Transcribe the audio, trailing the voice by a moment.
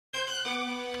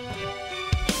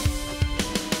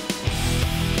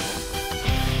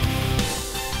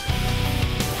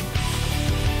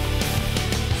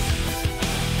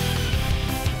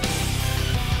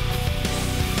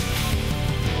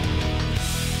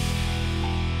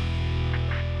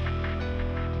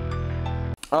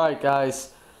Alright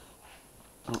guys,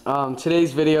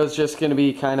 today's video is just going to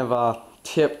be kind of a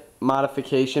tip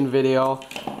modification video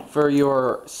for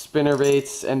your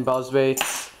spinnerbaits and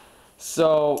buzzbaits.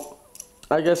 So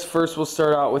I guess first we'll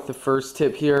start out with the first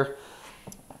tip here.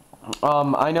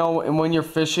 I know when you're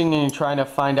fishing and you're trying to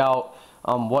find out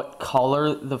what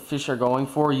color the fish are going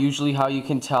for, usually how you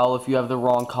can tell if you have the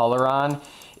wrong color on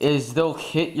is they'll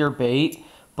hit your bait,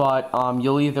 but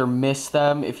you'll either miss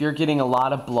them if you're getting a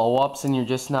lot of blow-ups and you're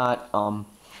just not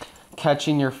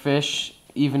catching your fish,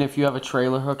 even if you have a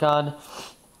trailer hook on.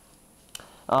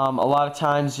 A lot of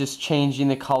times just changing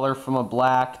the color from a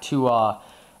black to a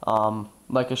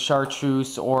like a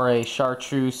chartreuse or a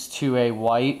chartreuse to a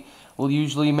white will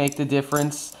usually make the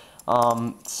difference.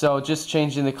 So just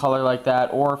changing the color like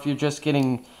that, or if you're just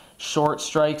getting short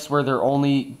strikes where they're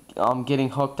only getting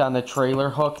hooked on the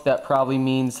trailer hook, that probably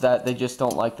means that they just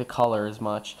don't like the color as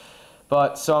much.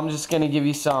 But so I'm just going to give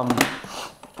you some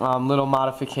little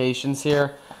modifications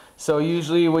here. So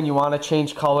usually when you want to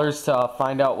change colors to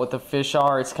find out what the fish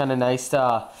are, it's kind of nice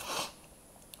to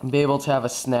be able to have a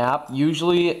snap.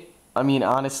 Usually, I mean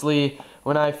honestly,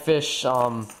 when I fish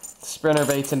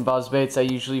spinnerbaits and buzzbaits, I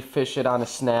usually fish it on a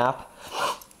snap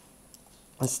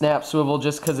swivel,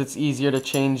 just because it's easier to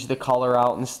change the color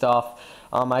out and stuff.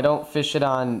 I don't fish it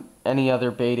on any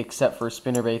other bait except for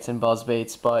spinnerbaits and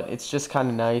buzzbaits, but it's just kind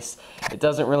of nice. It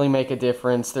doesn't really make a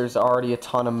difference. There's already a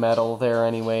ton of metal there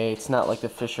anyway. It's not like the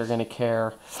fish are going to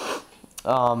care.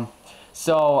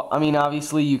 So, I mean,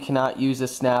 obviously you cannot use a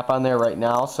snap on there right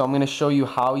now, so I'm going to show you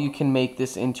how you can make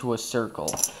this into a circle.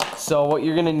 So what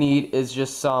you're going to need is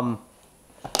just a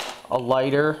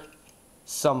lighter,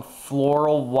 some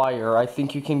floral wire. I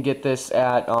think you can get this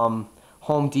at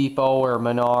Home Depot or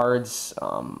Menards,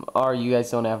 or you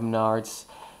guys don't have Menards.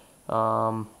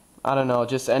 I don't know,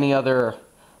 just any other,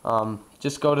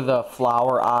 just go to the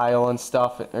flower aisle and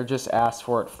stuff, or just ask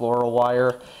for it, floral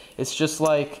wire. It's just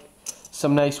like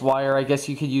some nice wire. I guess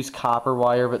you could use copper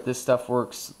wire, but this stuff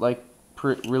works like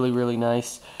really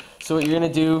nice. So what you're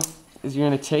going to do is you're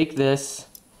going to take this,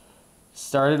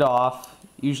 start it off.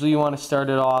 Usually you want to start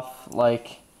it off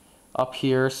like up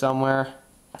here somewhere.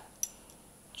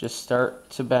 Just start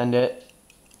to bend it,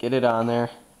 get it on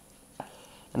there,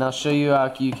 and I'll show you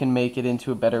how you can make it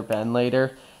into a better bend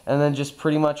later. And then just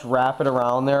pretty much wrap it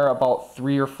around there about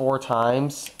 3 or 4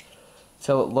 times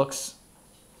till it looks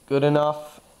good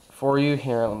enough for you.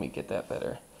 Here, let me get that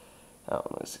better.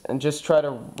 And just try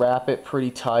to wrap it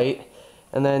pretty tight,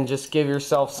 and then just give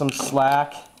yourself some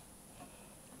slack,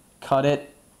 cut it.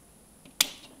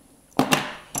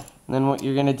 And then what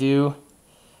you're going to do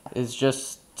is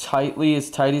just as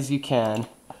tight as you can,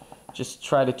 just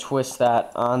try to twist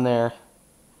that on there.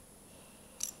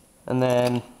 And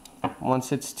then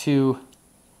once it's too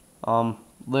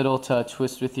little to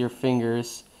twist with your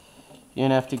fingers, you're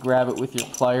going to have to grab it with your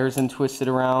pliers and twist it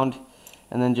around,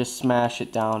 and then just smash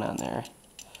it down on there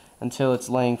until it's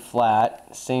laying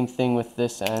flat. Same thing with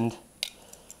this end.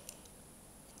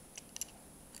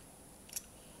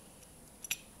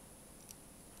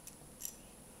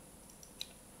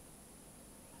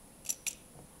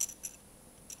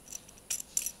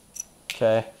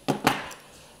 Okay,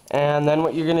 and then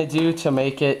what you're going to do to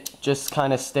make it just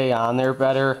kind of stay on there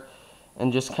better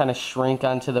and just kind of shrink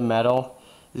onto the metal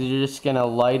is you're just going to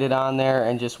light it on there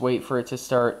and just wait for it to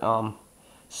start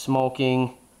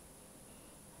smoking,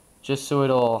 just so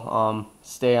it'll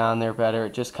stay on there better.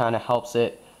 It just kind of helps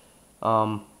it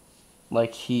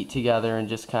like heat together and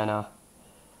just kind of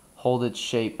hold its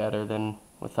shape better than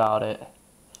without it.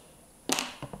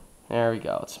 There we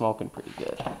go, it's smoking pretty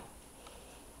good.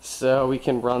 So we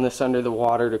can run this under the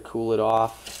water to cool it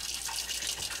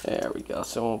off. There we go,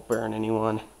 so it won't burn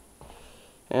anyone.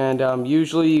 And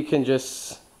usually you can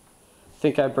just, I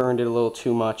think I burned it a little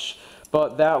too much,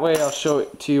 but that way I'll show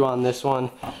it to you on this one.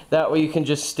 That way you can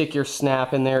just stick your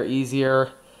snap in there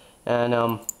easier, and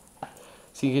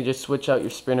so you can just switch out your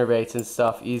spinnerbaits and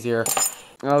stuff easier.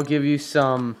 I'll give you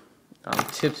some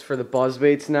tips for the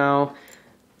buzzbaits now.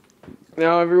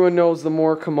 Now everyone knows the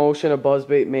more commotion a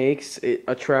buzzbait makes, it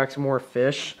attracts more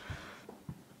fish.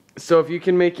 So if you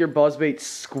can make your buzzbait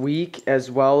squeak as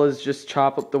well as just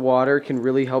chop up the water, it can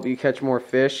really help you catch more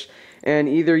fish. And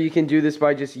either you can do this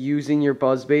by just using your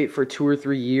buzzbait for 2 or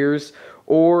 3 years,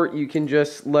 or you can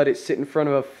just let it sit in front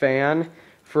of a fan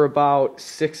for about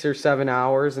 6 or 7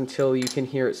 hours until you can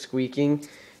hear it squeaking.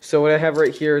 So what I have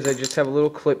right here is I just have a little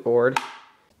clipboard.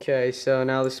 Okay, so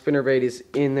now the spinnerbait is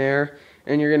in there,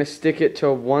 and you're going to stick it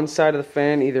to one side of the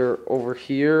fan, either over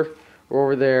here or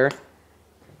over there.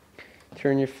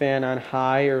 Turn your fan on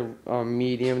high or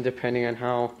medium, depending on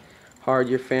how hard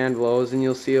your fan blows, and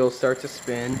you'll see it'll start to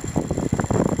spin.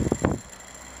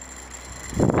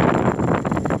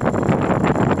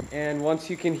 and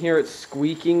once you can hear it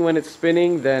squeaking when it's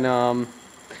spinning, then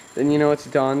you know it's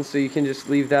done. So you can just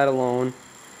leave that alone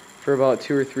for about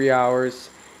 2 or 3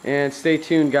 hours. And stay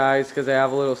tuned, guys, because I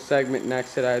have a little segment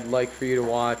next that I'd like for you to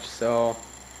watch. So,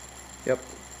 yep.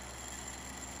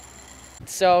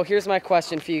 So here's my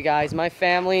question for you guys. My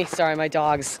family, sorry, my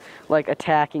dog's like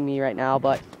attacking me right now,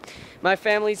 but my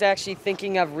family's actually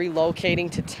thinking of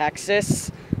relocating to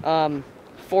Texas,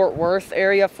 Fort Worth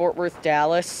area, Fort Worth,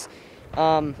 Dallas.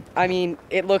 I mean,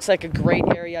 it looks like a great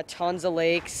area, tons of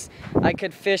lakes. I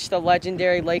could fish the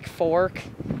legendary Lake Fork,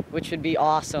 which would be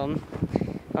awesome.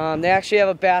 They actually have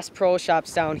a Bass Pro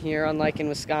Shops down here, unlike in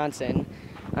Wisconsin.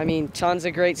 I mean, tons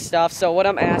of great stuff. So what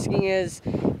I'm asking is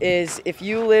if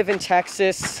you live in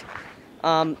Texas,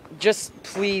 just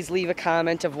please leave a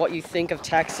comment of what you think of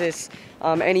Texas.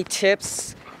 Any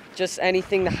tips, just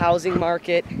anything, the housing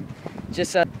market.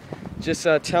 Just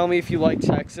tell me if you like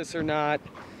Texas or not.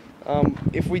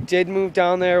 If we did move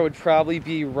down there, it would probably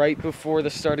be right before the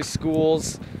start of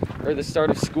schools, or the start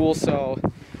of school. So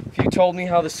if you told me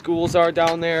how the schools are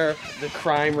down there, the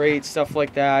crime rate, stuff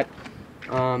like that,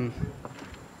 I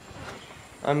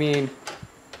mean,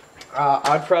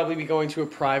 I'd probably be going to a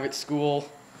private school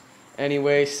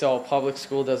anyway, so public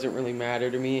school doesn't really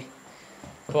matter to me.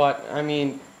 But, I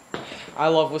mean, I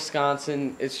love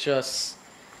Wisconsin. It's just,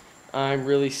 I'm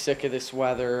really sick of this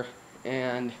weather,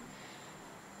 and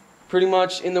pretty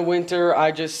much in the winter,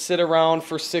 I just sit around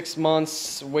for 6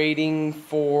 months waiting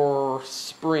for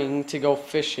spring to go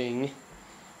fishing,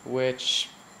 which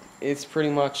is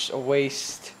pretty much a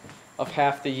waste of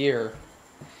half the year.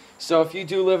 So if you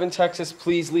do live in Texas,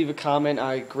 please leave a comment.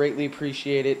 I greatly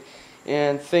appreciate it.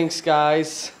 And thanks,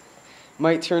 guys.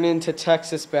 Might turn into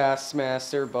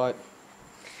Texasbassmaster, but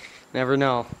never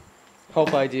know.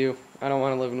 Hope I do. I don't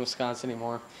want to live in Wisconsin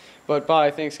anymore. But bye.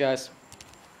 Thanks, guys.